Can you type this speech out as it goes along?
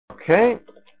Okay,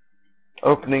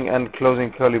 opening and closing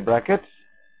curly brackets,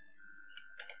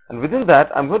 and within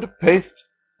that I'm going to paste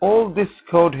all this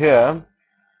code here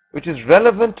which is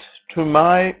relevant to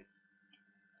my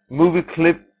movie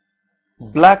clip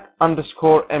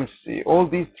black_MC. All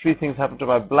these three things happen to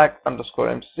my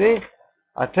black_MC.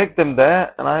 I take them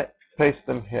there and I paste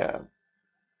them here.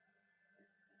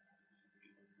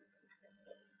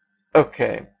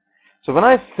 Okay, so when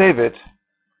I save it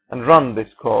and run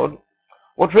this code,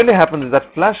 what really happens is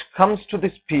that Flash comes to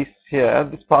this piece here,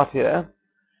 this part here,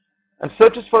 and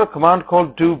searches for a command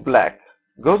called doBlack.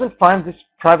 Goes and finds this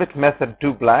private method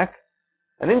doBlack,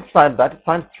 and inside that it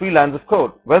finds 3 lines of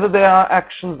code. Whether they are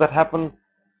actions that happen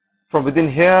from within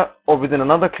here or within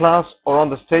another class or on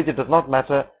the stage, it does not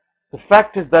matter. The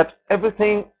fact is that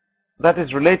everything that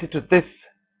is related to this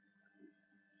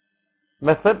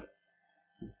method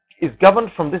is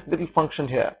governed from this little function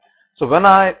here. So when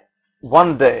I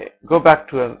one day go back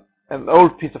to an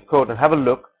old piece of code and have a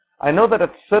look, I know that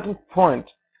at a certain point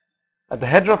at the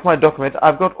header of my document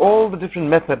I've got all the different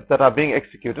methods that are being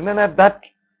executed, and at that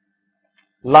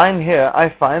line here I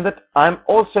find that I'm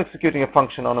also executing a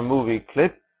function on a movie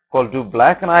clip called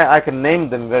doBlack, and I can name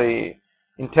them very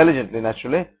intelligently,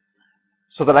 naturally,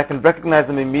 so that I can recognize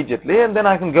them immediately, and then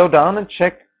I can go down and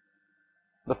check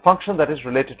the function that is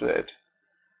related to it.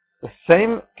 The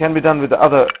same can be done with the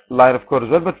other line of code as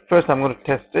well, but first I'm going to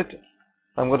test it.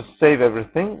 I'm going to save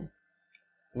everything.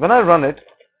 When I run it,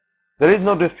 there is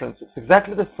no difference. It's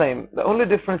exactly the same. The only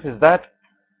difference is that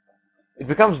it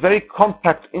becomes very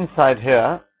compact inside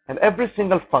here, and every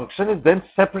single function is then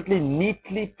separately,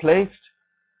 neatly placed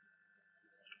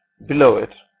below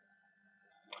it.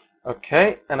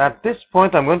 Okay, and at this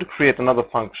point I'm going to create another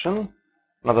function,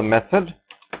 another method,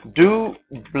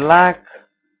 doBlack2.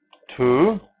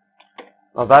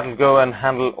 Now that will go and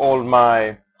handle all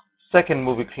my second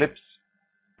movie clips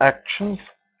actions.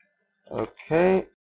 Okay,